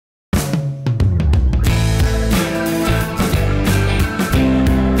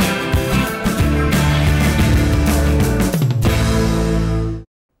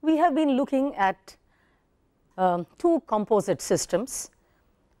have been looking at two composite systems.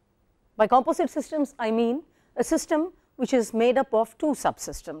 By composite systems, I mean a system which is made up of two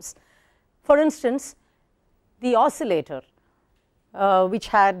subsystems. For instance, the oscillator, which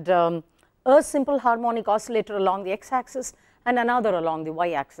had a simple harmonic oscillator along the x-axis and another along the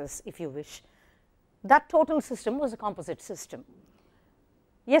y-axis, if you wish. That total system was a composite system.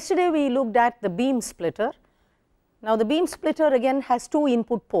 Yesterday we looked at the beam splitter. Now the beam splitter again has two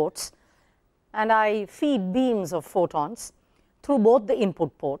input ports, and I feed beams of photons through both the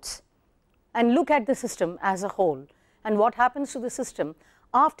input ports and look at the system as a whole and what happens to the system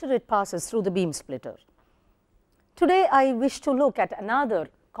after it passes through the beam splitter. Today I wish to look at another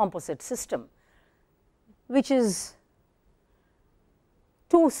composite system, which is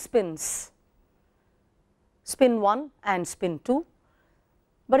two spins, spin 1 and spin 2.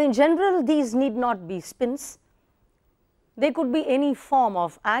 But in general these need not be spins. They could be any form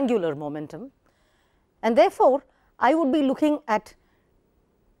of angular momentum, and therefore I would be looking at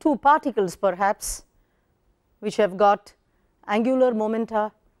two particles perhaps which have got angular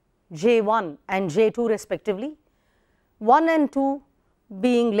momenta J1 and J2 respectively, 1 and 2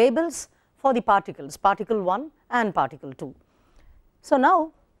 being labels for the particles, particle 1 and particle 2. So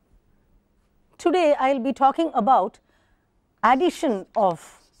now today I will be talking about addition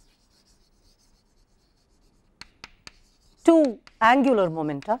of two angular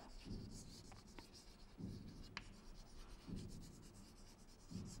momenta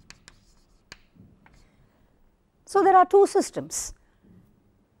So there are two systems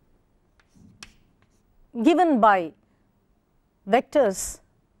given by vectors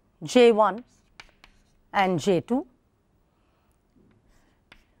J1 and J2.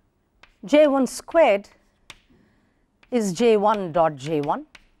 J1 squared is J1 dot J1,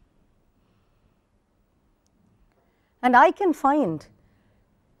 and I can find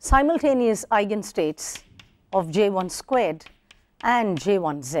simultaneous eigenstates of J1 squared and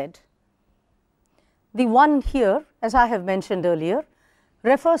J1z. The one here, as I have mentioned earlier,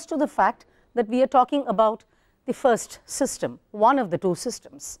 refers to the fact that we are talking about the first system, one of the two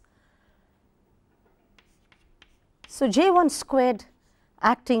systems. So J1 squared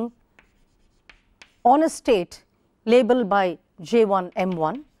acting on a state labeled by J1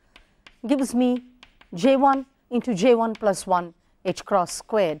 M1 gives me J1 into J1 plus 1 H cross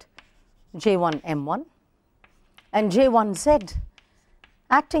squared J1 M1, and J1Z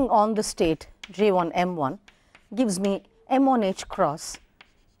acting on the state J1 M1 gives me M1 H cross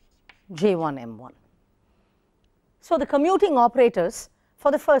J1 M1. So the commuting operators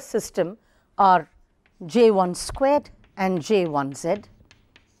for the first system are J1 squared and J1Z,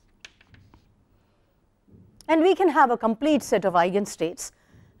 and we can have a complete set of eigenstates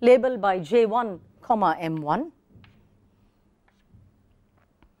labeled by J1 comma M1,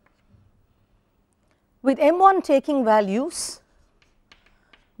 with M1 taking values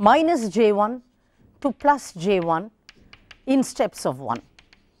minus J1 to plus J1 in steps of 1.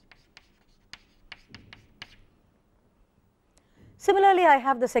 Similarly, I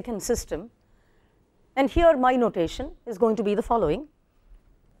have the second system, and here my notation is going to be the following.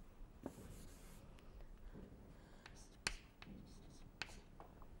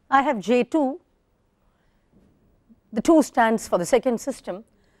 I have J2, the 2 stands for the second system,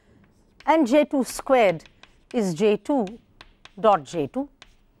 and J2 squared is J2 dot J2.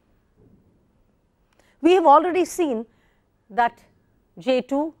 We have already seen that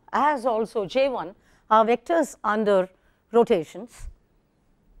J2 as also J1 are vectors under rotations.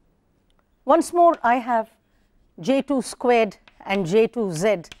 Once more I have J2 squared and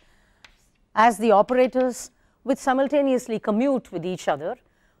J2Z as the operators which simultaneously commute with each other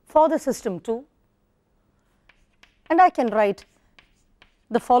for the system 2, and I can write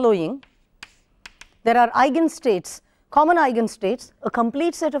the following. There are eigenstates, common eigenstates, a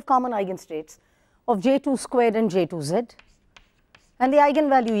complete set of common eigenstates of J2 squared and J2Z, and the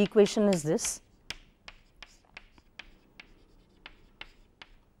eigenvalue equation is this.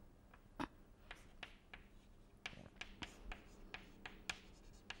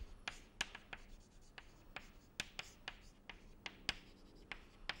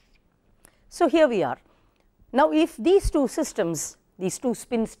 So here we are. Now if these two systems, these two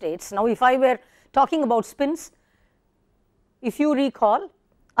spin states, now if I were talking about spins, if you recall,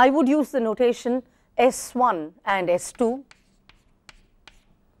 I would use the notation S1 and S2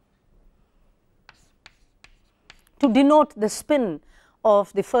 to denote the spin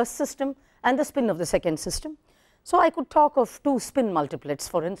of the first system and the spin of the second system. So I could talk of two spin multiplets,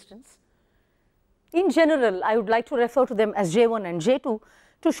 for instance. In general, I would like to refer to them as J1 and J2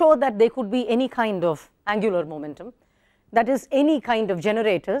 to show that they could be any kind of angular momentum, that is any kind of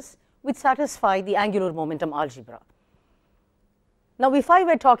generators which satisfy the angular momentum algebra. Now, if I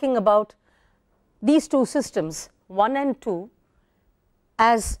were talking about these two systems 1 and 2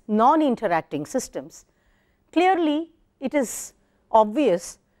 as non-interacting systems, clearly it is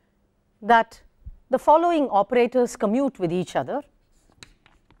obvious that the following operators commute with each other: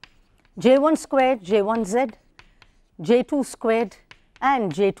 J1 squared, J1z, J2 squared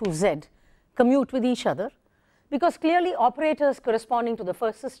and J2z commute with each other, because clearly operators corresponding to the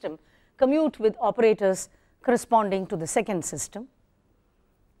first system commute with operators corresponding to the second system.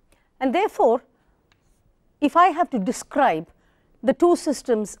 And therefore, if I have to describe the two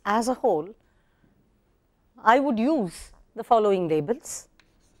systems as a whole, I would use the following labels: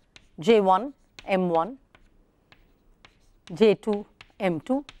 J1 M1, J2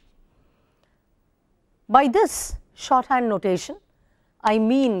 M2. By this shorthand notation, I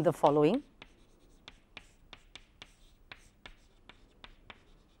mean the following.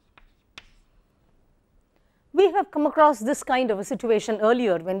 We have come across this kind of a situation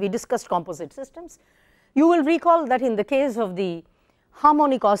earlier when we discussed composite systems. You will recall that in the case of the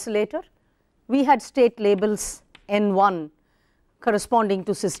harmonic oscillator, we had state labels N1 corresponding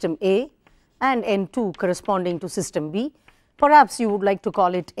to system A and N2 corresponding to system B. Perhaps you would like to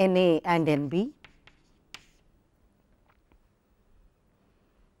call it NA and NB.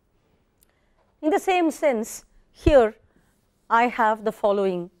 In the same sense, here I have the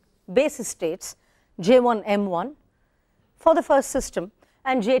following basis states: J1 M1 for the first system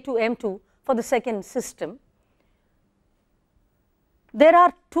and J2 M2 for the second system. There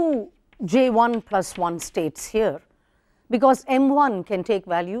are two J1 plus 1 states here, because M1 can take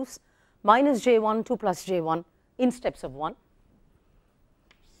values minus J1, 2 plus J1 in steps of 1.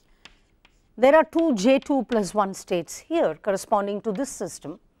 There are two J2 plus 1 states here corresponding to this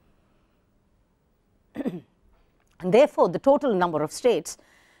system. And therefore, the total number of states,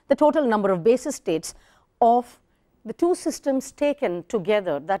 the total number of basis states of the two systems taken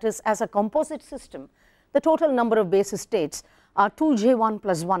together, that is as a composite system, the total number of basis states are 2J1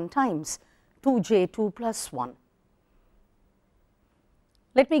 plus 1 times 2J2 plus 1.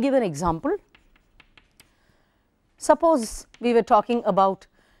 Let me give an example. Suppose we were talking about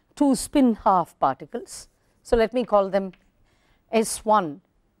two spin half particles. So, let me call them S1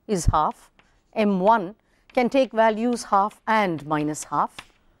 is half, M1 can take values half and minus half.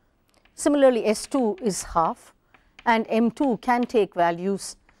 Similarly, S2 is half and M2 can take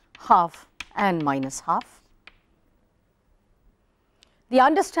values half and minus half. The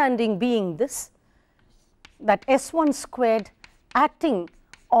understanding being this, that S1 squared acting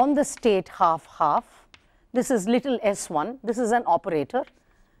on the state half half, this is little s1, this is an operator,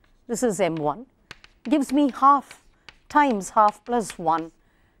 this is M1, gives me half times half plus 1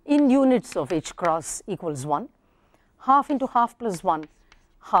 in units of h cross equals 1, half into half plus 1,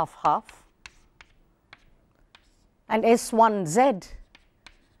 half half, and S1z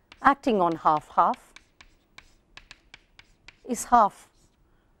acting on half half is half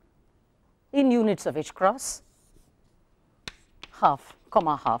in units of h cross, half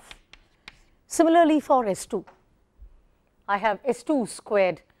comma half. Similarly, for S2, I have S2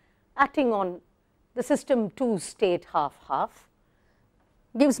 squared acting on the system 2 state half half,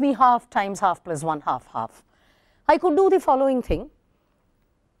 gives me half times half plus 1, half half. I could do the following thing.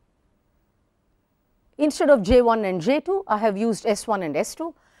 Instead of J1 and J2, I have used S1 and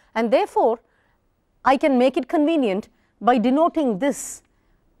S2, and therefore, I can make it convenient by denoting this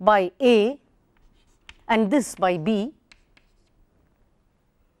by A and this by B,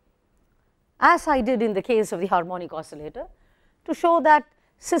 as I did in the case of the harmonic oscillator, to show that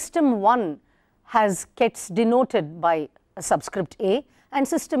system 1 gets denoted by a subscript A and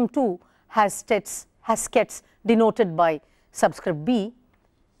system 2 has gets denoted by subscript B.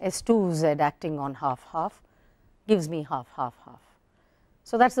 S2z acting on half half gives me half half half.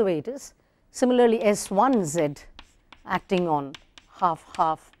 So, that is the way it is. Similarly, S1z acting on half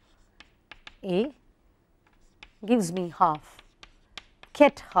half A gives me half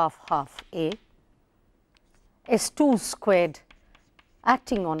ket half half A. S2 squared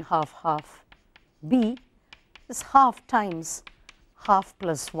acting on half half B is half times half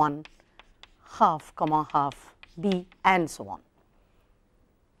plus 1, half comma half B, and so on.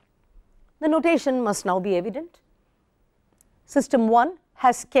 The notation must now be evident. System 1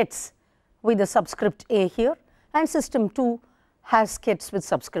 has kets with the subscript A here, and system 2 has kets with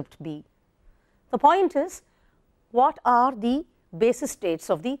subscript B. The point is, what are the basis states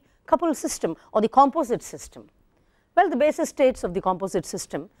of the coupled system or the composite system? Well, the basis states of the composite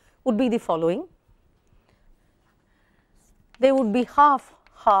system would be the following. They would be half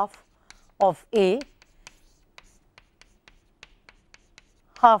half of A,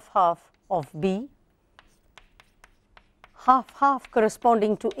 half half of B, half half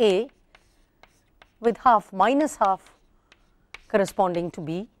corresponding to A, with half minus half corresponding to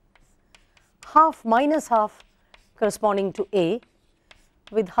B, half minus half corresponding to A,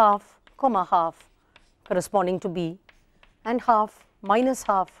 with half comma half corresponding to B, and half minus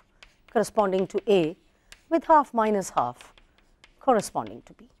half corresponding to A, with half minus half corresponding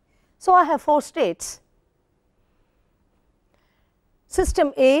to B. So, I have 4 states.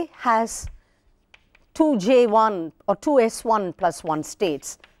 System A has 2J1 or 2S1 plus 1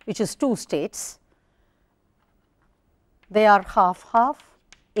 states, which is 2 states. They are half half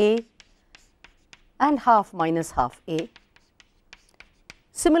A and half minus half A.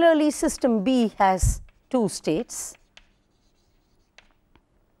 Similarly, system B has 2 states.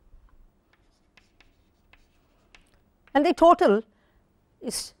 And the total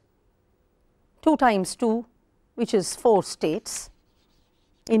is 2 times 2, which is 4 states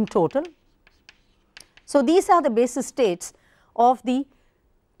in total. So, these are the basis states of the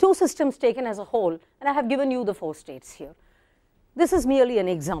 2 systems taken as a whole, and I have given you the 4 states here. This is merely an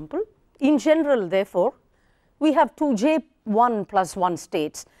example. In general, therefore, we have 2J1 plus 1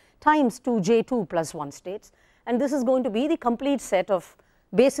 states times 2J2 plus 1 states, and this is going to be the complete set of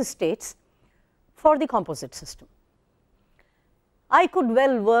basis states for the composite system. I could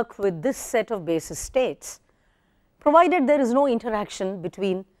well work with this set of basis states, provided there is no interaction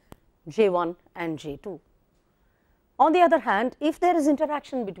between J1 and J2. On the other hand, if there is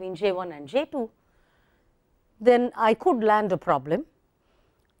interaction between J1 and J2, then I could land a problem.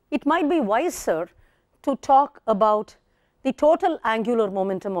 It might be wiser to talk about the total angular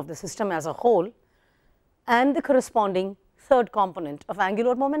momentum of the system as a whole and the corresponding third component of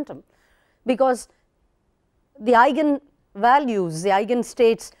angular momentum, because the eigenvalues, the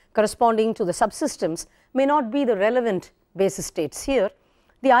eigenstates corresponding to the subsystems may not be the relevant basis states here.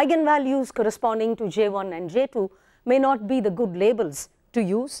 The eigenvalues corresponding to J1 and J2 may not be the good labels to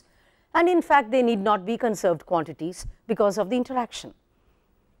use, and in fact, they need not be conserved quantities because of the interaction.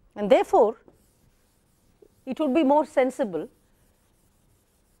 And therefore, it would be more sensible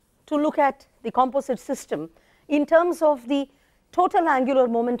to look at the composite system in terms of the total angular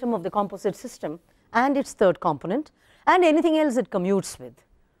momentum of the composite system and its third component and anything else it commutes with.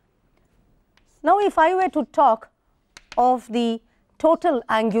 Now, if I were to talk of the total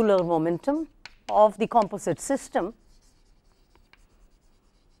angular momentum of the composite system,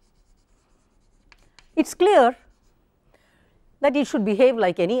 it is clear that it should behave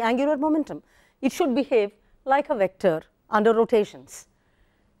like any angular momentum. It should behave like a vector under rotations,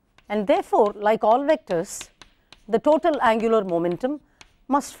 and therefore, like all vectors, the total angular momentum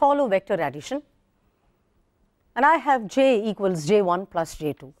must follow vector addition, and I have j equals j1 plus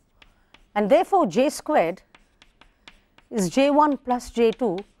j2, and therefore, j squared is j1 plus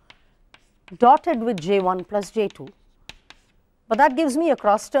j2 dotted with j1 plus j2, but that gives me a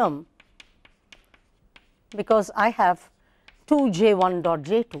cross term because I have 2 j1 dot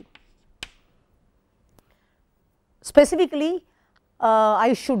j2. Specifically,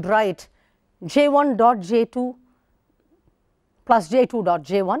 I should write j1 dot j2 plus j2 dot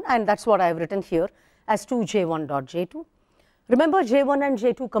j1, and that is what I have written here as 2 j1 dot j2. Remember, j1 and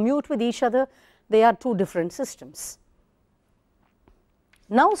j2 commute with each other, they are 2 different systems.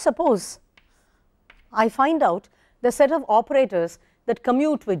 Now, suppose I find out the set of operators that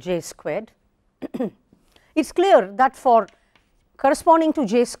commute with j squared. It is clear that for corresponding to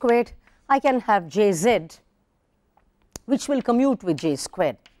j squared, I can have jz, which will commute with j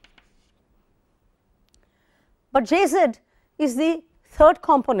squared. But jz is the third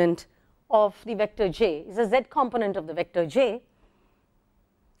component of the vector j, is a z component of the vector j,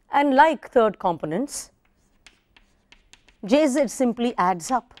 and like third components, jz simply adds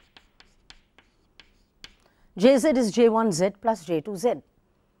up. Jz is j1z plus j2z.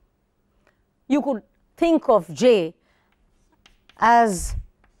 You could think of j as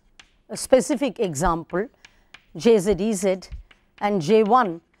a specific example, jz ez, and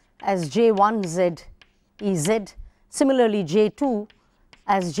j1 as j1z ez, similarly j2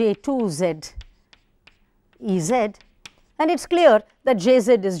 as j2z ez, and it is clear that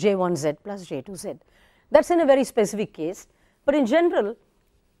jz is j1z plus j2z. That is in a very specific case, but in general,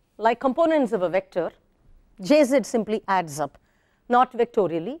 like components of a vector, jz simply adds up, not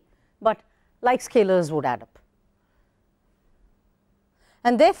vectorially, but like scalars would add up.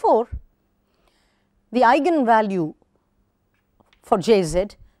 And therefore, the eigenvalue for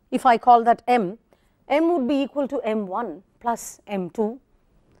jz, if I call that m would be equal to m1 plus m2,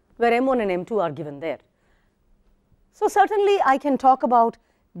 where m1 and m2 are given there. So, certainly I can talk about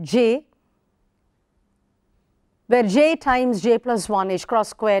j where j times j plus 1 h cross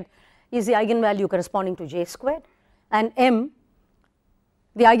squared is the eigenvalue corresponding to j squared, and m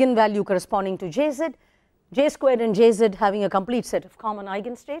the eigenvalue corresponding to jz, j squared and jz having a complete set of common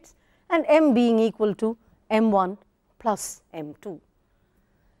eigenstates, and m being equal to m1 plus m2.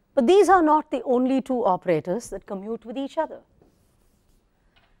 But these are not the only two operators that commute with each other.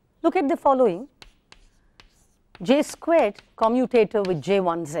 Look at the following: j squared commutator with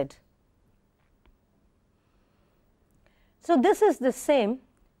j1z. So this is the same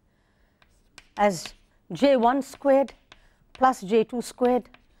as j1 squared plus j2 squared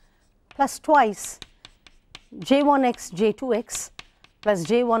plus twice j1x j2x plus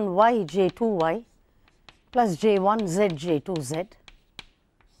j1y j2y plus j1z j2z.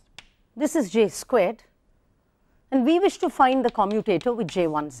 This is j squared, and we wish to find the commutator with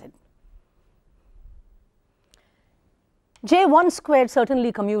j1z. j1 squared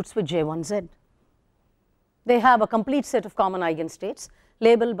certainly commutes with j1z. They have a complete set of common eigenstates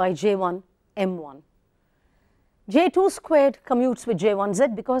labeled by j1 m1. j2 squared commutes with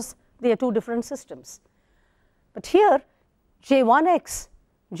j1z because they are two different systems. But here j1x,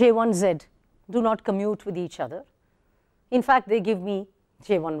 j1z do not commute with each other. In fact, they give me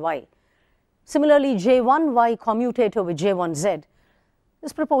j1y. Similarly, j1y commutator with j1z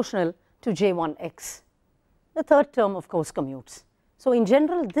is proportional to j1x. The third term, of course, commutes. So in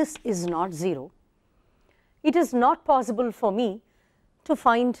general, this is not 0. It is not possible for me to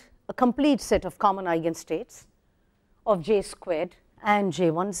find a complete set of common eigenstates of j squared and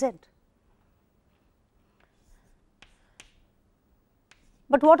j1z.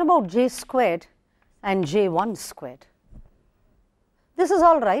 But what about j squared and j1 squared? This is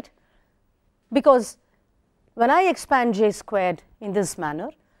all right, because when I expand j squared in this manner,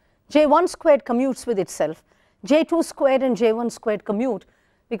 j1 squared commutes with itself, j2 squared and j1 squared commute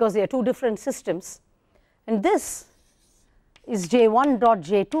because they are two different systems, and this is j1 dot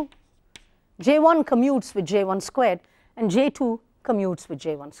j2. j1 commutes with j1 squared and j2 commutes with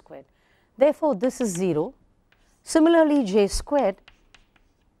j1 squared. Therefore, this is 0. Similarly, j squared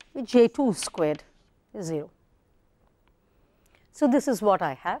with j2 squared is 0. So this is what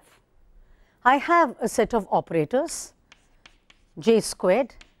I have. I have a set of operators j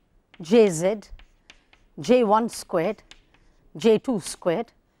squared, jz, j1 squared, j2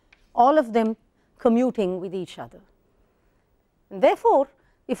 squared, all of them commuting with each other. And therefore,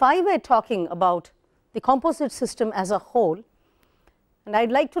 if I were talking about the composite system as a whole, and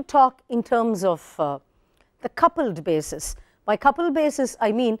I'd like to talk in terms of the coupled basis. By coupled basis,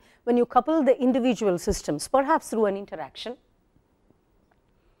 I mean when you couple the individual systems, perhaps through an interaction,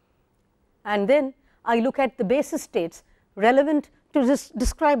 and then I look at the basis states relevant to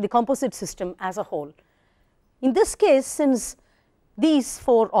describe the composite system as a whole. In this case, since these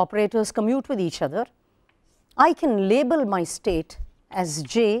four operators commute with each other, I can label my state as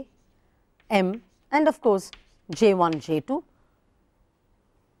j, m, and of course j1, j2.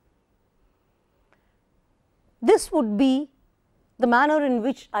 This would be the manner in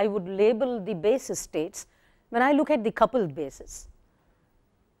which I would label the basis states when I look at the coupled basis.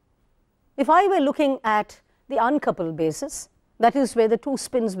 If I were looking at the uncoupled basis, that is where the two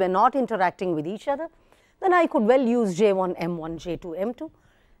spins were not interacting with each other, then I could well use j1, m1, j2, m2.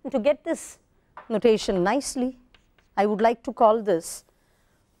 And to get this notation nicely, I would like to call this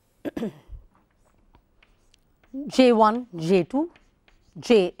j1, j2,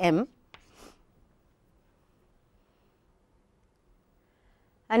 jm.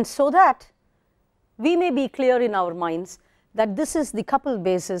 And so that we may be clear in our minds that this is the coupled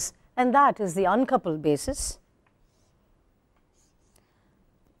basis and that is the uncoupled basis.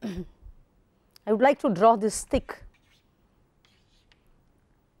 I would like to draw this thick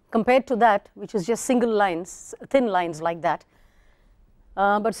compared to that which is just single lines, thin lines like that.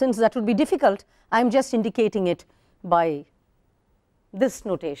 But since that would be difficult, I am just indicating it by this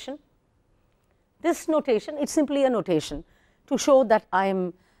notation. This notation, it's simply a notation to show that I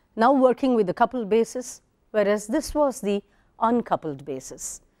am now working with the coupled basis, whereas this was the uncoupled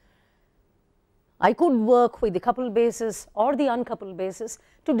basis. I could work with the coupled basis or the uncoupled basis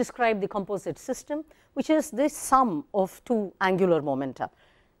to describe the composite system, which is the sum of two angular momenta,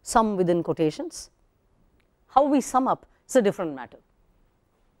 sum within quotations. How we sum up is a different matter.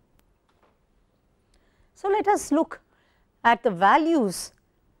 So let us look at the values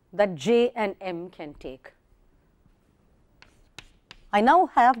that j and m can take. I now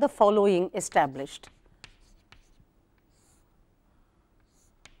have the following established.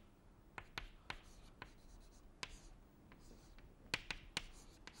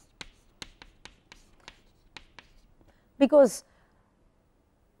 Because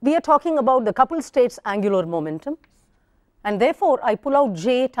we are talking about the coupled state's angular momentum, and therefore, I pull out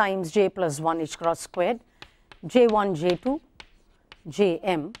j times j plus 1 h cross squared, j1, j2,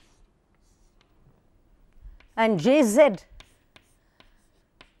 jm, and jz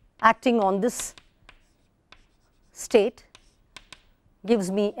acting on this state gives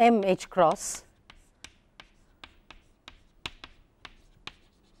me m h cross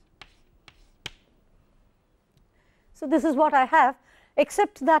So, this is what I have,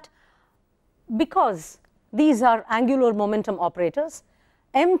 except that because these are angular momentum operators,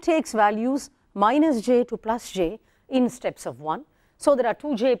 m takes values minus j to plus j in steps of 1. So, there are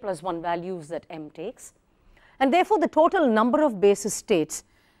 2j plus 1 values that m takes, and therefore, the total number of basis states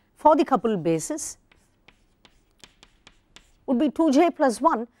for the coupled basis would be 2j plus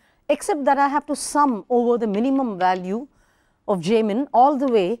 1, except that I have to sum over the minimum value of j min all the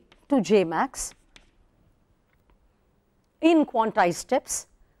way to j max in quantized steps,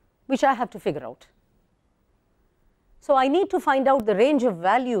 which I have to figure out. So, I need to find out the range of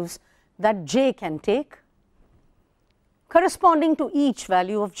values that j can take. Corresponding to each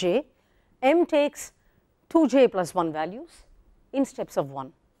value of j, m takes 2j plus 1 values in steps of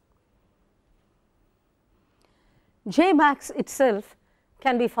 1. J max itself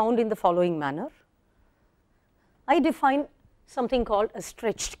can be found in the following manner. I define something called a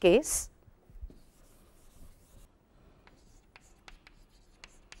stretched case.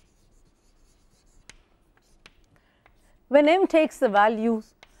 When m takes the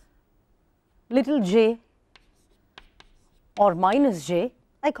values little j or minus j,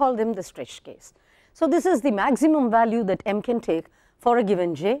 I call them the stretched case. So, this is the maximum value that m can take for a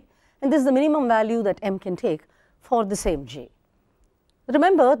given j, and this is the minimum value that m can take for the same j.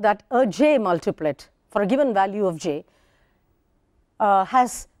 Remember that a j multiplet for a given value of j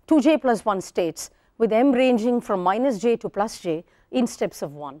has 2j plus 1 states with m ranging from minus j to plus j in steps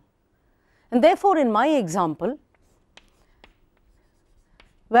of 1. And therefore, in my example,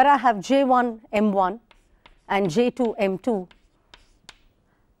 where I have j1 m1 and j2 m2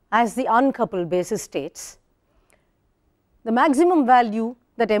 as the uncoupled basis states, the maximum value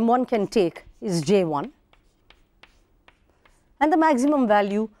that m1 can take is j1, and the maximum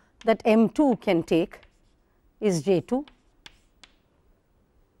value that m2 can take is j2.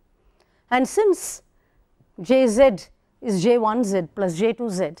 And since jz is j1z plus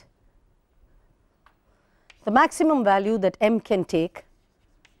j2z, the maximum value that m can take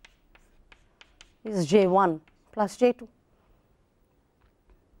is j1 plus j2.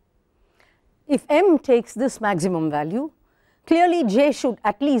 If m takes this maximum value, clearly j should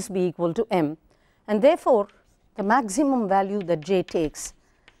at least be equal to m, and therefore, the maximum value that j takes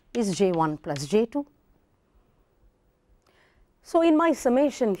is j1 plus j2. So, in my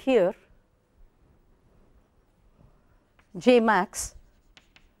summation here, j max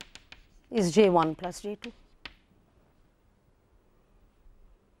is j1 plus j2.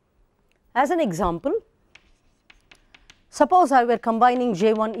 As an example, suppose I were combining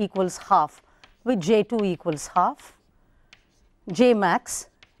j1 equals half with j2 equals half, j max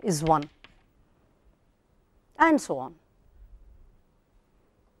is 1, and so on.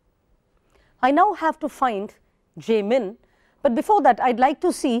 I now have to find j min, but before that I would like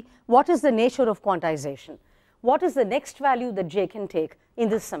to see what is the nature of quantization. What is the next value that j can take in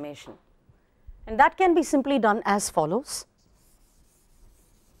this summation? And that can be simply done as follows.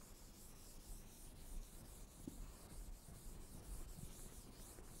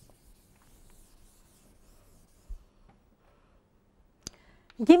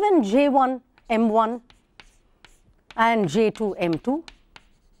 Given j1 m1 and j2 m2,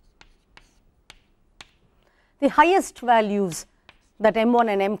 the highest values that m1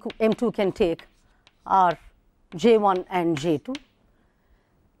 and m2 can take are j1 and j2.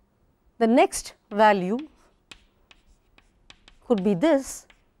 The next value could be this,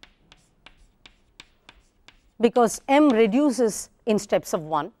 because m reduces in steps of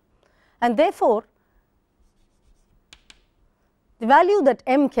 1, and therefore, the value that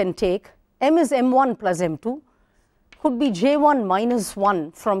m can take, m is m1 plus m2, could be j1 minus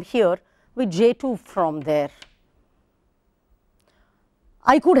 1 from here with j2 from there.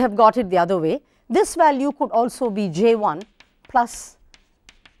 I could have got it the other way. This value could also be j1 plus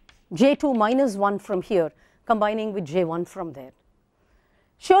j2 minus 1 from here, combining with j1 from there.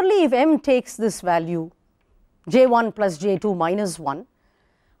 Surely, if m takes this value j1 plus j2 minus 1,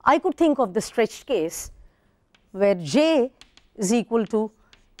 I could think of the stretched case where j is equal to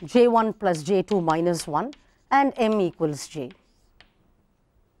j1 plus j2 minus 1 and m equals j.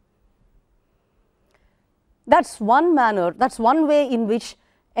 That is one manner, that is one way in which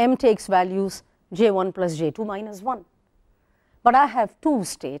m takes values j1 plus j2 minus 1. but I have two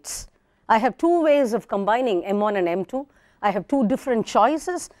states. I have two ways of combining M1 and M2. I have two different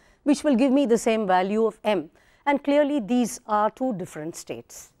choices which will give me the same value of M, and clearly these are two different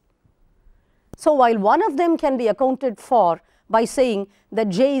states. So while one of them can be accounted for by saying that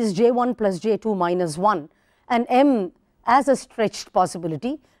J is J1 plus J2 minus 1, and M as a stretched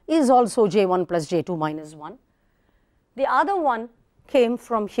possibility is also J1 plus J2 minus 1, the other one came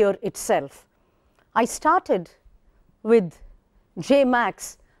from here itself. I started with J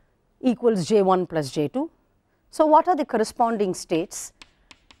max equals J1 plus J2. So what are the corresponding states?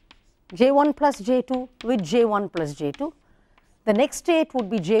 J1 plus J2 with J1 plus J2. The next state would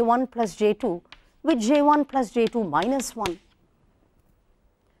be J1 plus J2 with J1 plus J2 minus 1.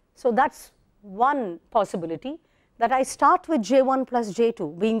 So that's one possibility, that I start with J1 plus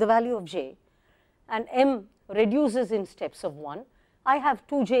J2 being the value of J, and M reduces in steps of 1. I have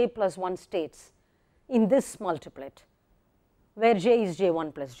 2J plus 1 states in this multiplet, where J is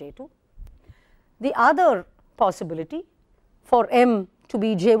J1 plus J2. The other possibility for M to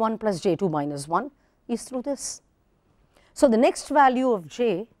be J1 plus J2 minus 1 is through this. So the next value of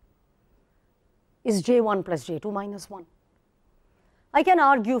J is J1 plus J2 minus 1. I can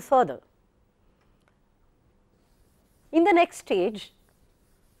argue further. In the next stage,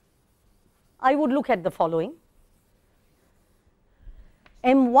 I would look at the following.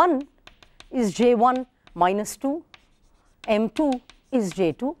 M1 is J1 minus 2, M2 is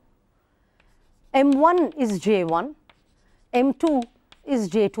J2, M1 is J1, M2 is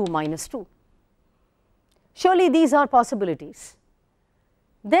J2 minus 2. Surely these are possibilities.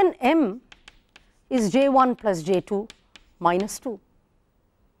 Then M is J1 plus J2 minus 2.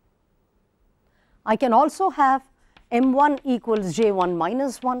 I can also have M1 equals J1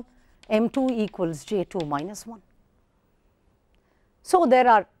 minus 1, M2 equals J2 minus 1. So there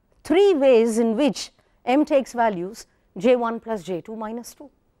are three ways in which M takes values J1 plus J2 minus 2.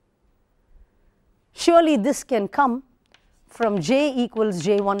 Surely this can come from J equals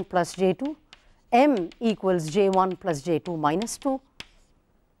J1 plus J2, M equals J1 plus J2 minus 2.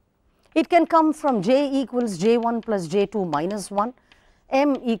 It can come from J equals J1 plus J2 minus 1,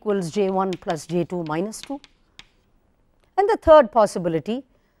 M equals J1 plus J2 minus 2. And the third possibility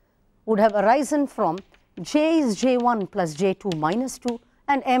would have arisen from J is J1 plus J2 minus 2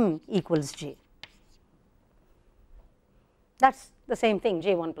 and M equals J. That is the same thing,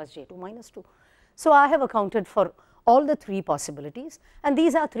 J1 plus J2 minus 2. So I have accounted for all the three possibilities, and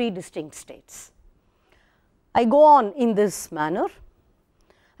these are three distinct states. I go on in this manner,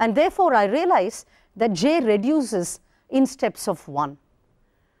 and therefore I realize that J reduces in steps of 1.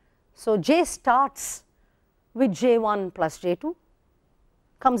 So J starts with J1 plus J2,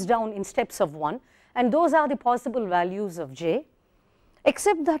 comes down in steps of 1, and those are the possible values of J,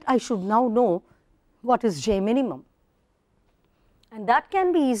 except that I should now know what is J minimum, and that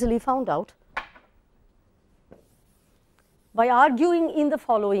can be easily found out by arguing in the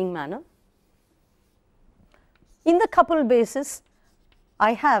following manner. In the couple basis,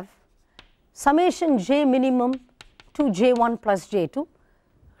 I have summation J minimum to J1 plus J2.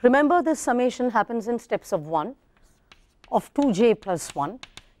 Remember, this summation happens in steps of 1 of 2J plus 1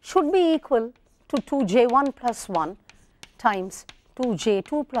 should be equal to 2J1 plus 1 times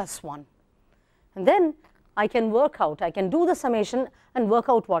 2J2 plus 1. And then I can work out, I can do the summation and work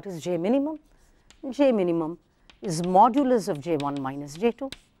out what is J minimum. J minimum is modulus of J1 minus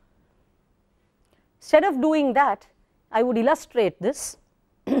J2. Instead of doing that, I would illustrate this.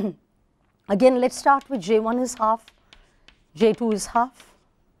 Again, let us start with J1 is half, J2 is half.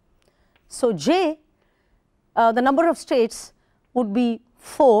 So J, the number of states would be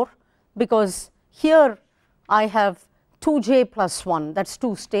 4, because here I have 2J plus 1, that is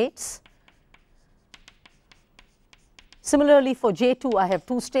 2 states. Similarly for J2 I have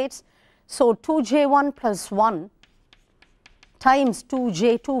 2 states. So 2J1 plus 1 times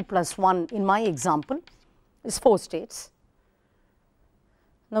 2J2 plus 1 in my example is 4 states.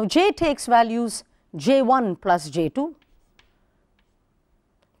 Now J takes values J1 plus J2.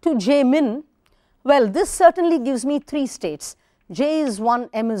 To J min, well, this certainly gives me 3 states. J is 1,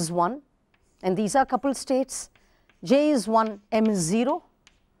 M is 1, and these are coupled states. J is 1, M is 0,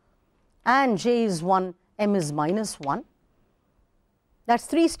 and J is 1, M is minus 1. That is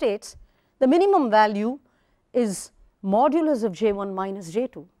 3 states. The minimum value is modulus of J1 minus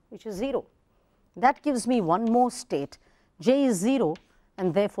J2, which is 0. That gives me one more state. J is 0,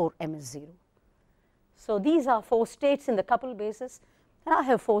 and therefore M is 0. So these are 4 states in the coupled basis, and I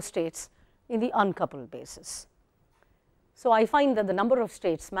have 4 states in the uncoupled basis. So I find that the number of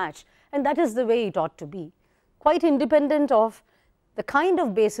states match, and that is the way it ought to be, quite independent of the kind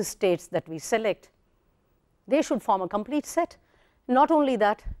of basis states that we select. They should form a complete set, Not only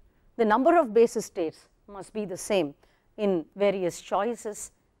that, the number of basis states must be the same in various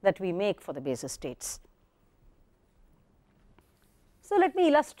choices that we make for the basis states. So let me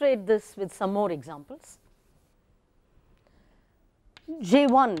illustrate this with some more examples.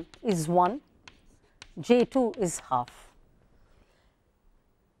 J1 is 1, J2 is half.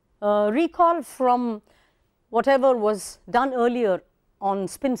 Recall from whatever was done earlier on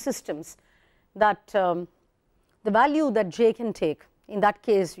spin systems that the value that J can take, in that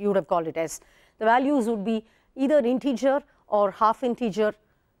case you would have called it S, the values would be either integer or half integer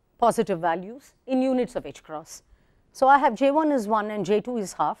positive values in units of H cross. So I have J1 is 1 and J2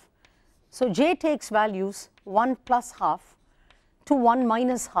 is half. So J takes values 1 plus half to 1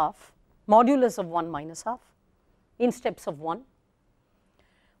 minus half, modulus of 1 minus half in steps of 1.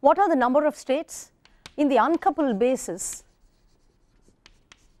 What are the number of states? In the uncoupled basis,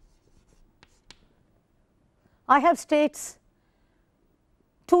 I have states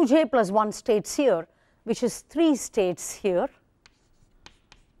 2j plus 1 states here, which is 3 states here,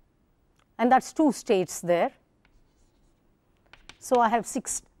 and that is 2 states there. So I have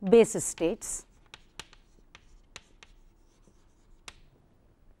 6 basis states.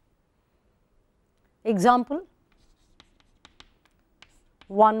 Example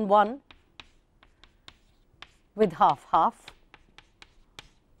 1 1 with half half,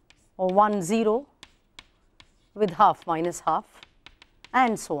 or 1 0 with half minus half,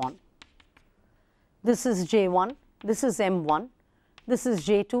 and so on. This is J1, this is M1, this is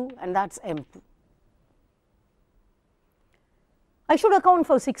J2, and that is M2. I should account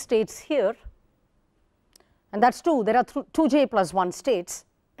for 6 states here, and that is 2. There are 2j plus 1 states.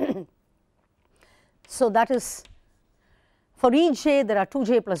 So that is, for each j there are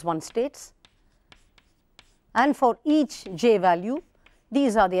 2j plus 1 states, and for each j value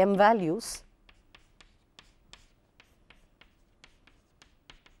these are the m values.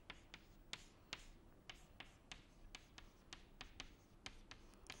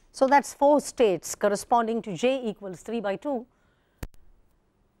 So that is 4 states corresponding to j equals 3 by 2,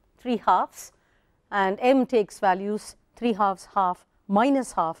 3 halves, and m takes values 3 halves, half,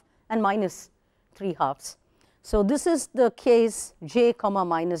 minus half, and minus 3 halves. So this is the case j comma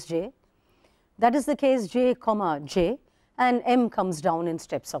minus j, that is the case j comma j, and m comes down in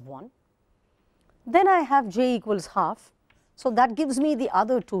steps of 1. Then I have j equals half, so that gives me the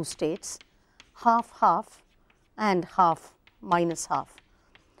other 2 states, half half and half minus half,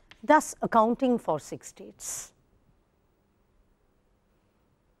 thus accounting for 6 states.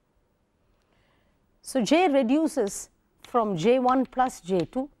 So j reduces from j1 plus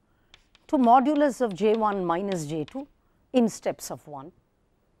j2 to modulus of j1 minus j2 in steps of 1,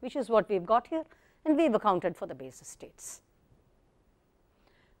 which is what we have got here, and we have accounted for the basis states.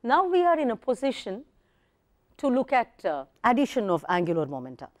 Now we are in a position to look at addition of angular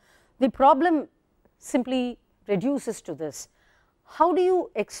momenta. The problem simply reduces to this: how do you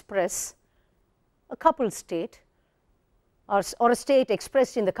express a coupled state or a state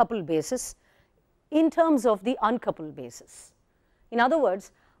expressed in the coupled basis in terms of the uncoupled basis? In other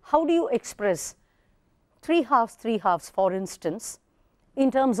words, how do you express 3 halves, for instance,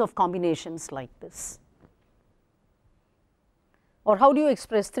 in terms of combinations like this? Or how do you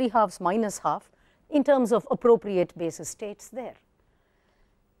express 3 halves minus half in terms of appropriate basis states there?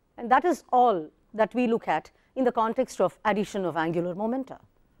 And that is all that we look at in the context of addition of angular momenta.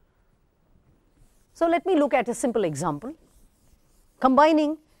 So let me look at a simple example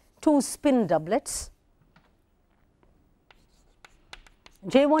combining 2 spin doublets.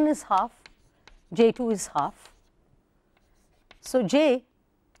 J1 is half, J2 is half. So J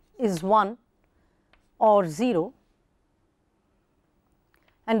is 1 or 0,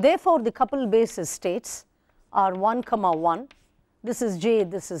 and therefore the coupled basis states are 1 comma 1. This is J,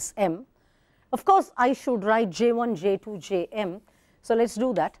 this is M. Of course I should write J1, J2, Jm. So let us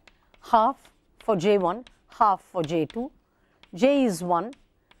do that. Half for J1, half for J2. J is 1,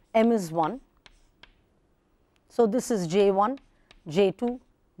 M is 1. So this is J1, J2,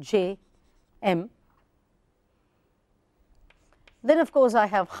 Jm. Then of course I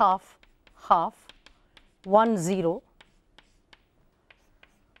have half, half, 1 0,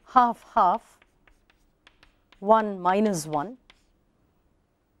 half half, 1 minus 1,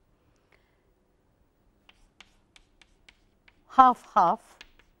 half half,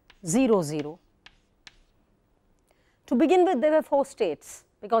 0 0. To begin with, there were 4 states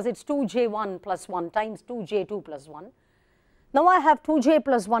because it is 2j1 plus 1 times 2j2 plus 1. Now I have 2j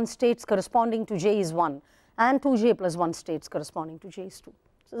plus 1 states corresponding to j is 1 and 2j plus 1 states corresponding to j is 2.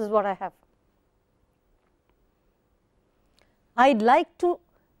 So this is what I have. I would like to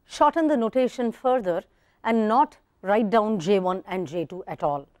shorten the notation further and not write down J1 and J2 at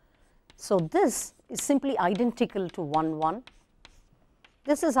all. So, this is simply identical to 1 1,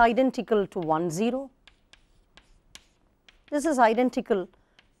 this is identical to 1 0, this is identical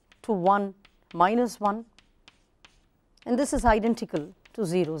to 1 minus 1, and this is identical to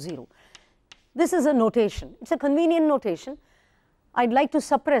 0 0. This is a notation, it is a convenient notation. I would like to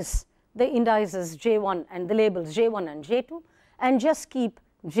suppress the indices J1 and the labels J1 and J2 and just keep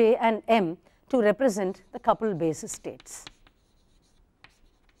J and M to represent the coupled basis states.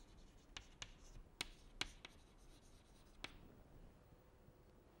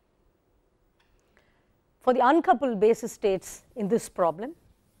 For the uncoupled basis states in this problem,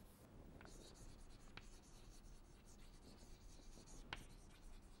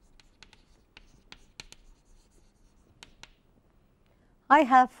 I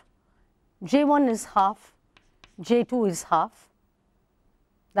have J1 is half, J2 is half,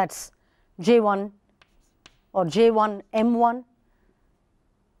 that is J1 or J1 M1,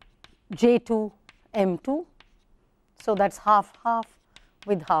 J2 M2. So, that is half half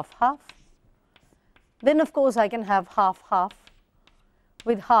with half half. Then of course, I can have half half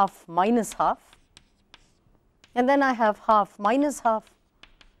with half minus half, and then I have half minus half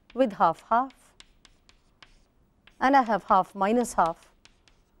with half half, and I have half minus half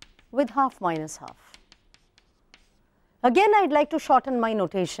with half minus half. Again, I would like to shorten my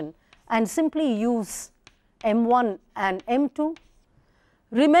notation and simply use M1 and M2,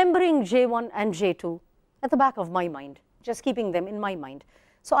 remembering J1 and J2 at the back of my mind, just keeping them in my mind.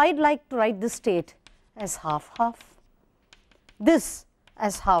 So, I would like to write this state as half half, this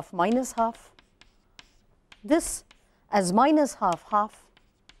as half minus half, this as minus half half,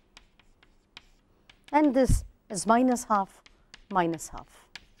 and this as minus half minus half.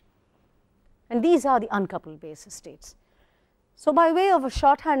 And these are the uncoupled basis states. So, by way of a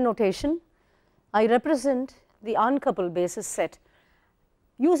shorthand notation, I represent the uncoupled basis set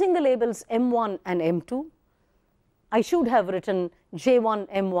using the labels M1 and M2. I should have written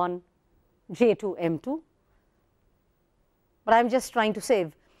J1 M1, J2 M2, but I am just trying to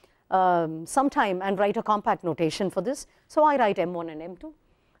save some time and write a compact notation for this. So, I write M1 and M2.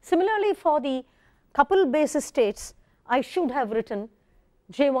 Similarly, for the coupled basis states, I should have written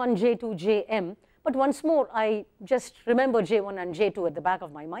J1, J2, Jm, but once more I just remember J1 and J2 at the back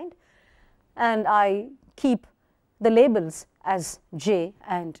of my mind, and I keep the labels as J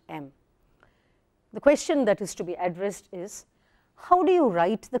and M. The question that is to be addressed is, how do you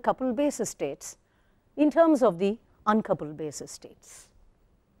write the coupled basis states in terms of the uncoupled basis states?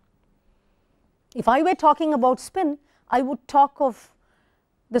 If I were talking about spin, I would talk of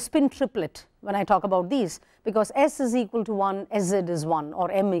the spin triplet when I talk about these, because S is equal to 1, Sz is 1,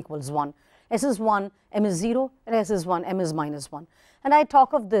 or M equals 1. S is 1, M is 0, and S is 1, M is minus 1. And I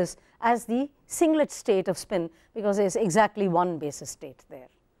talk of this as the singlet state of spin, because there is exactly one basis state there.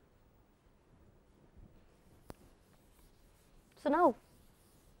 So, now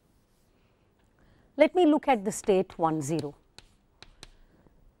let me look at the state 1 0.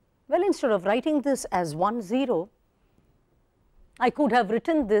 Well, instead of writing this as 1 0, I could have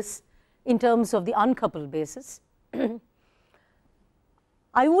written this in terms of the uncoupled basis.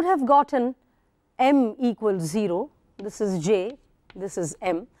 I would have gotten M equals 0, this is J, this is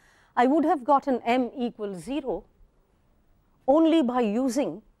M. I would have gotten M equals 0 only by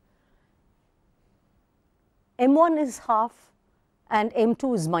using M1 is half and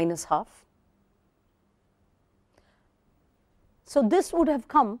M2 is minus half. So, this would have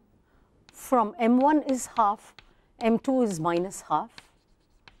come from M1 is half, M2 is minus half,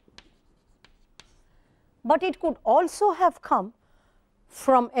 but it could also have come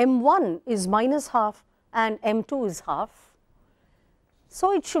from M1 is minus half and M2 is half.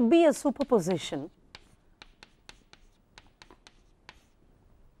 So, it should be a superposition.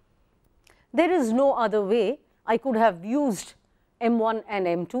 There is no other way I could have used M1 and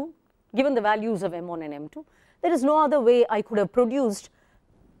M2, given the values of M1 and M2. There is no other way I could have produced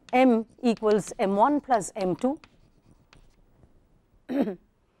M equals M1 plus M2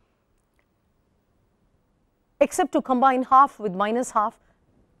 except to combine half with minus half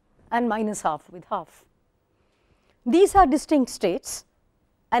and minus half with half. These are distinct states,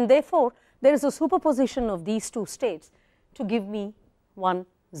 and therefore, there is a superposition of these two states to give me 1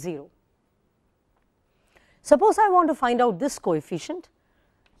 0. Suppose I want to find out this coefficient.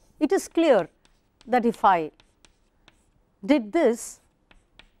 It is clear that if I did this,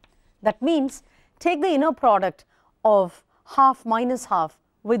 that means take the inner product of half minus half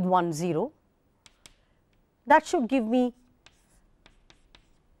with 1 0, that should give me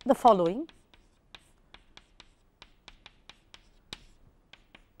the following.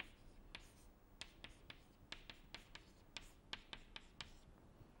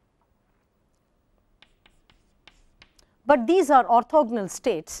 but these are orthogonal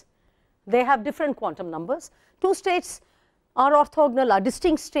states. They have different quantum numbers. Two states are orthogonal, are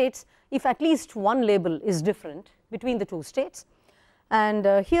distinct states if at least one label is different between the two states, and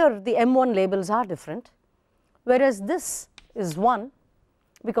here the M1 labels are different, whereas this is 1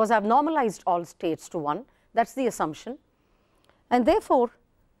 because I have normalized all states to 1, that is the assumption, and therefore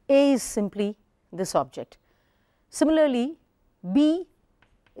A is simply this object. Similarly, B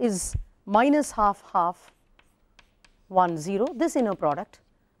is minus half half 1 0, this inner product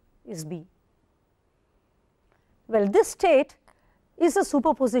is B. Well, this state is a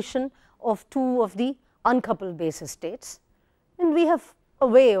superposition of two of the uncoupled basis states, and we have a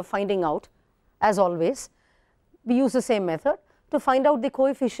way of finding out, as always. We use the same method to find out the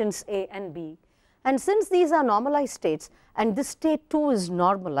coefficients A and B, and since these are normalized states and this state too is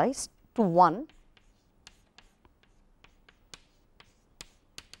normalized to 1,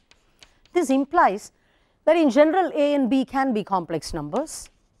 this implies that in general A and B can be complex numbers,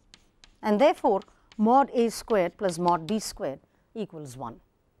 and therefore mod A squared plus mod B squared equals 1.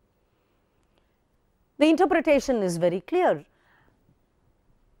 The interpretation is very clear.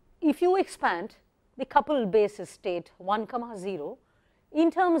 If you expand the coupled basis state 1 comma 0 in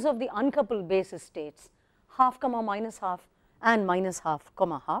terms of the uncoupled basis states half comma minus half and minus half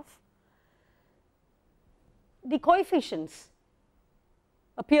comma half, the coefficients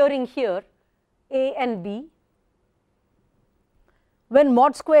appearing here A and B, when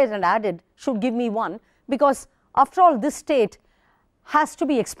mod squared and added, should give me 1, because after all this state has to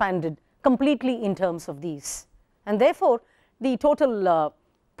be expanded completely in terms of these, and therefore the total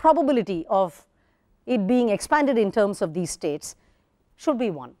probability of it being expanded in terms of these states should be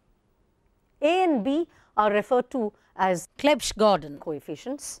 1. A and B are referred to as Clebsch-Gordan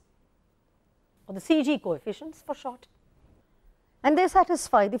coefficients, or the CG coefficients for short, and they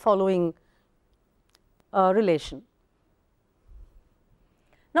satisfy the following relation.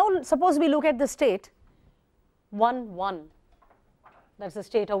 Now, suppose we look at the state 1 1, that is the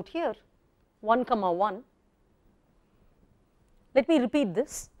state out here, 1 comma 1. Let me repeat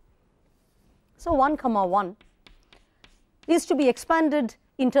this. So, 1 comma 1 is to be expanded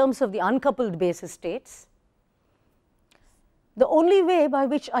in terms of the uncoupled basis states. The only way by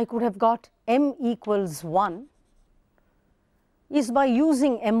which I could have got M equals 1 is by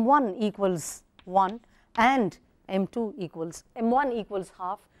using M1 equals 1 and M2 equals, M1 equals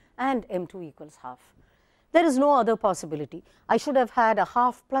half and M2 equals half. There is no other possibility. I should have had a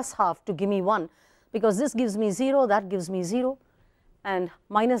half plus half to give me 1, because this gives me 0, that gives me 0, and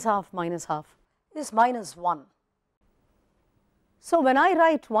minus half is minus 1. So, when I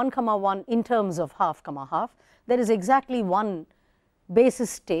write 1 comma 1 in terms of half comma half, there is exactly one basis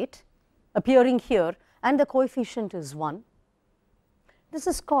state appearing here and the coefficient is 1. This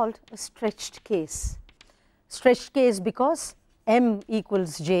is called a stretched case. Stretched case because M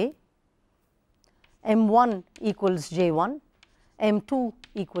equals J, M1 equals J1, M2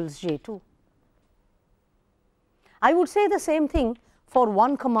 equals J2. I would say the same thing for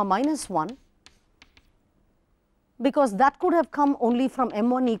 1 comma minus 1, because that could have come only from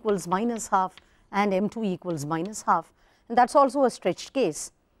M1 equals minus half and M2 equals minus half, and that is also a stretched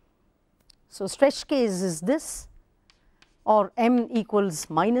case. So, stretched case is this, or M equals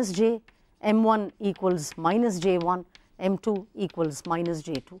minus J, M1 equals minus J1, M2 equals minus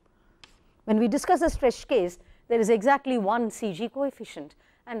J2. When we discuss a stretched case, there is exactly one CG coefficient,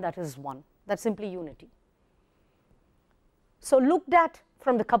 and that is 1. That is simply unity. So, looked at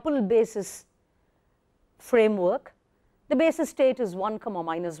from the coupled basis framework, the basis state is 1 comma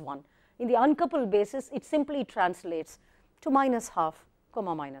minus 1. In the uncoupled basis, it simply translates to minus half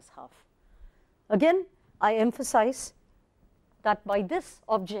comma minus half. Again, I emphasize that by this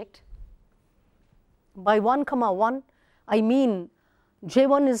object, by 1 comma 1, I mean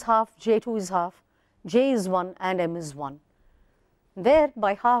J1 is half, J2 is half, J is 1 and M is 1. There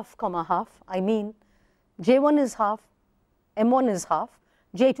by half comma half, I mean J1 is half, M1 is half,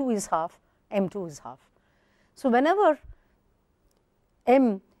 J2 is half, M2 is half. So, whenever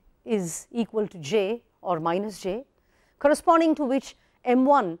M is equal to J or minus J, corresponding to which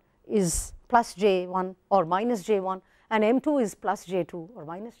M1 is plus J1 or minus J1 and M2 is plus J2 or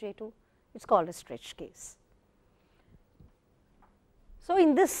minus J2, it is called a stretched case. So,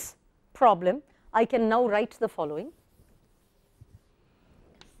 in this problem, I can now write the following.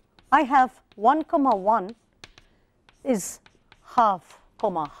 I have 1 comma 1 is half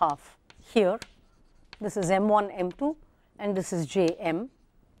comma half here. This is M1, M2 and this is Jm.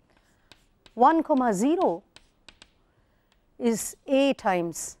 1 comma 0 is A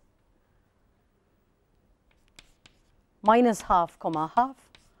times minus half comma half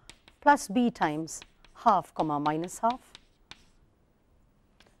plus B times half comma minus half.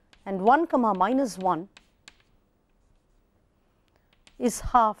 and 1 comma minus 1 is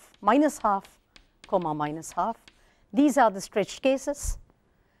half, minus half comma minus half. These are the stretched cases.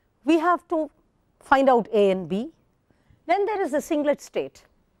 We have to find out A and B. Then there is the singlet state,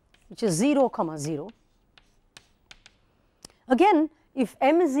 which is 0 comma 0. Again, if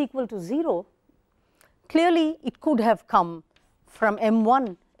m is equal to 0, clearly it could have come from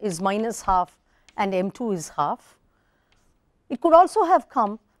m1 is minus half and m2 is half. It could also have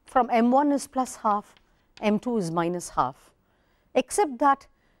come from m1 is plus half, m2 is minus half, except that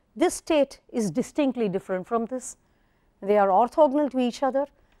this state is distinctly different from this. They are orthogonal to each other,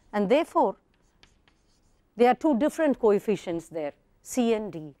 and therefore, there are two different coefficients there, c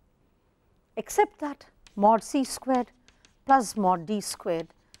and d, except that mod c squared plus mod d squared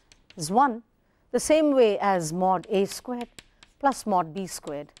is 1, the same way as mod a squared plus mod b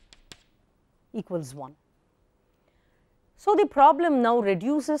squared equals 1. So, the problem now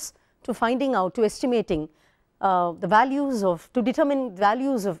reduces to finding out, to estimating the values of, to determine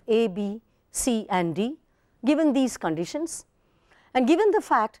values of a, b, c and d given these conditions, and given the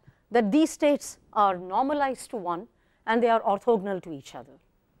fact that these states are normalized to 1 and they are orthogonal to each other.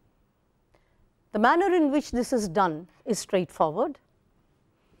 The manner in which this is done is straightforward.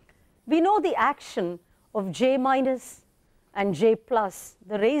 We know the action of j minus and j plus,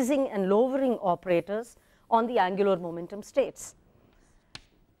 the raising and lowering operators on the angular momentum states.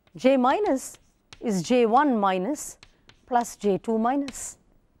 J minus is j1 minus plus j2 minus.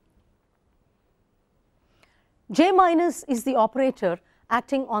 J minus is the operator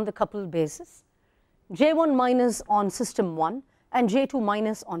acting on the coupled basis, j1 minus on system 1 and j2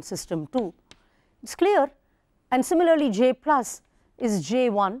 minus on system 2. It is clear, and similarly j plus is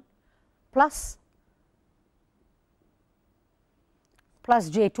j1 plus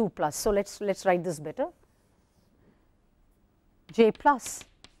j2 plus. So, let's write this better. J plus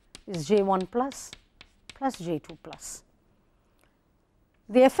is j1 plus j2 plus.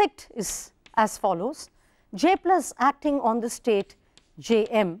 The effect is as follows: j plus acting on the state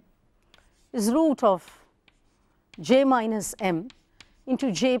jm is root of j minus m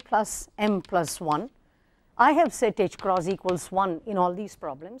into j plus m plus 1. I have set h cross equals 1 in all these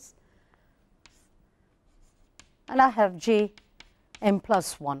problems, and I have j m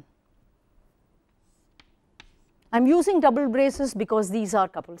plus 1. I am using double braces because these are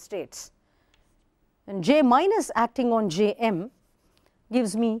coupled states, and j minus acting on j m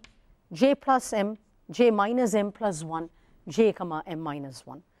gives me j plus m, j minus m plus 1, j comma m minus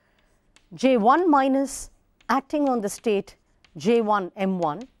 1. j1 minus acting on the state j1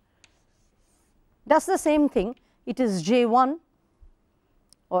 m1 does the same thing. It is j1,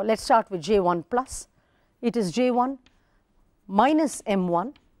 or let us start with j1 plus. It is j1 minus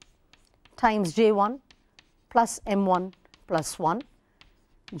m1 times j1 plus m1 plus 1,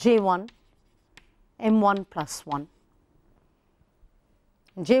 j1 m1 plus 1.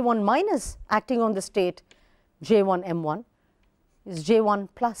 j1 minus acting on the state j1 m1 is j1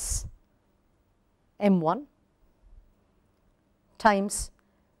 plus m1 times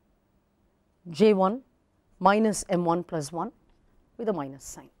j1 minus m1 plus 1 with a minus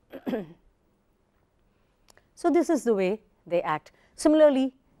sign. So, this is the way they act.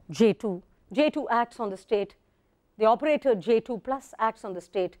 Similarly, j2 acts on the state, the operator j2 plus acts on the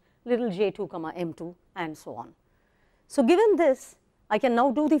state little j2 comma m2, and so on. So, given this, I can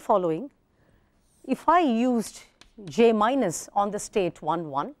now do the following. If I used j minus on the state 1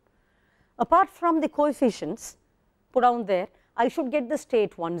 1, apart from the coefficients put down there, I should get the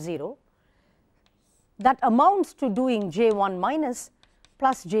state 1 0. That amounts to doing j1 minus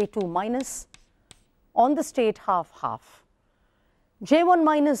plus j2 minus on the state half half. j1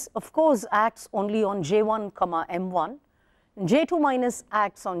 minus of course acts only on j1 comma m1, and j2 minus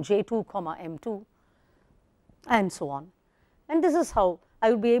acts on j2 comma m2, and so on. And this is how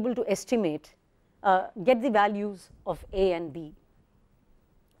I will be able to estimate, get the values of a and b.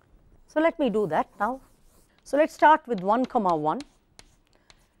 So, let me do that now. So, let us start with 1 comma 1.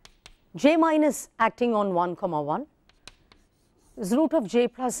 J minus acting on 1 comma 1 is root of j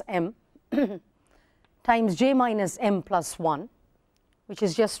plus m times j minus m plus 1, which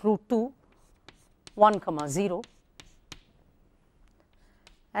is just root 2 1 comma 0,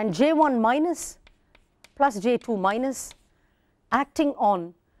 and j1 minus plus j2 minus acting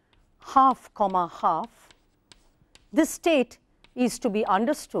on half comma half. This state is to be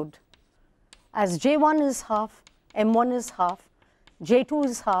understood as j1 is half, m1 is half, j2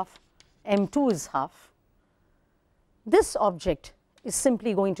 is half, m2 is half. This object is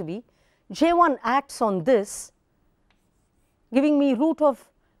simply going to be j1 acts on this, giving me root of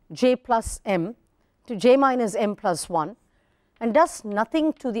j plus m to j minus m plus 1, and does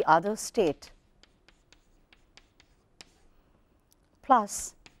nothing to the other state,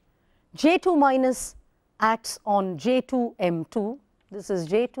 plus J2 minus acts on J2 M2, this is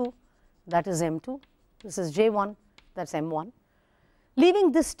J2, that is M2, this is J1, that is M1,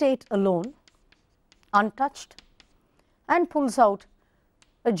 leaving this state alone, untouched, and pulls out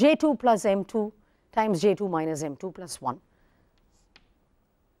a J2 plus M2 times J2 minus M2 plus 1,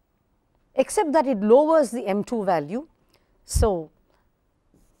 except that it lowers the M2 value. So,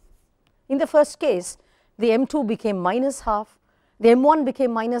 in the first case, the M2 became minus half, the M1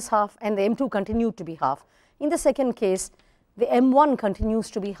 became minus half, and the M2 continued to be half. In the second case, the M1 continues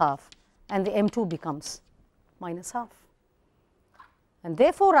to be half, and the M2 becomes minus half. And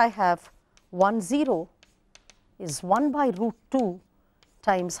therefore, I have 1 0 is 1 by root 2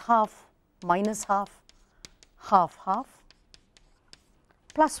 times half minus half, half half,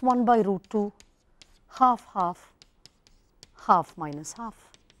 plus 1 by root 2 half half, half minus half.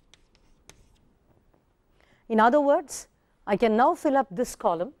 In other words, I can now fill up this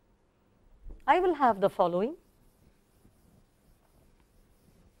column. I will have the following: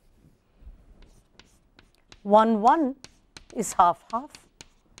 1 1 is half half,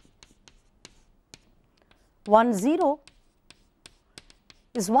 1 0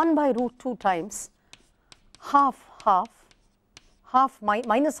 is 1 by root 2 times half half, half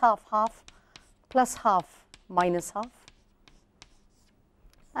minus half half, plus half minus half,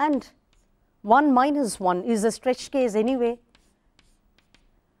 and 1 minus 1 is a stretch case anyway,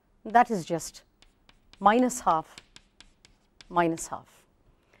 that is just minus half minus half.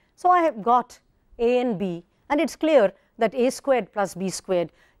 So, I have got A and B, and it is clear that A squared plus B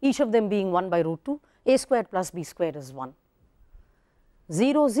squared, each of them being 1 by root 2, A squared plus B squared is 1.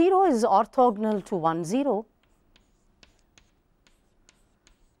 0 0 is orthogonal to 1 0,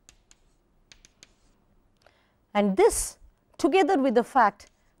 and this, together with the fact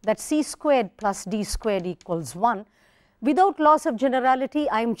that C squared plus D squared equals 1, without loss of generality,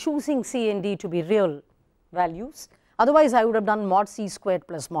 I am choosing C and D to be real values. Otherwise, I would have done mod C squared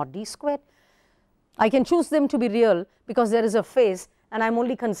plus mod D squared. I can choose them to be real because there is a phase, and I am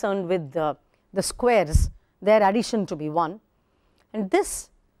only concerned with the squares, their addition to be 1. And this,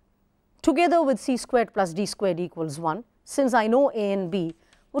 together with C squared plus D squared equals 1, since I know A and B,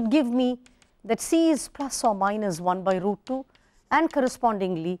 would give me that C is plus or minus 1 by root 2, and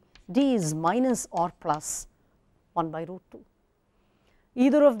correspondingly D is minus or plus 1 by root 2.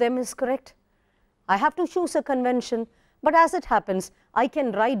 Either of them is correct. I have to choose a convention, but as it happens, I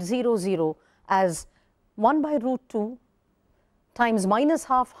can write 0 0 as 1 by root 2 times minus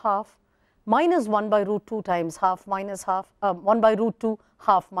half half minus 1 by root 2 times half minus half, 1 by root 2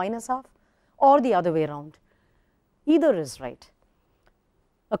 half minus half, or the other way around. Either is right.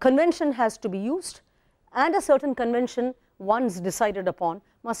 A convention has to be used, and a certain convention, once decided upon,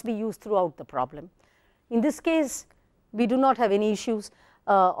 must be used throughout the problem. In this case, we do not have any issues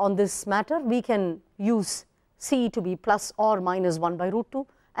on this matter. We can use C to be plus or minus 1 by root 2,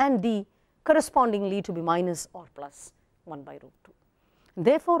 and D correspondingly to be minus or plus 1 by root 2.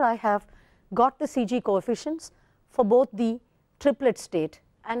 Therefore, I have got the CG coefficients for both the triplet state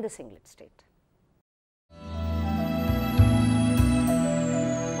and the singlet state.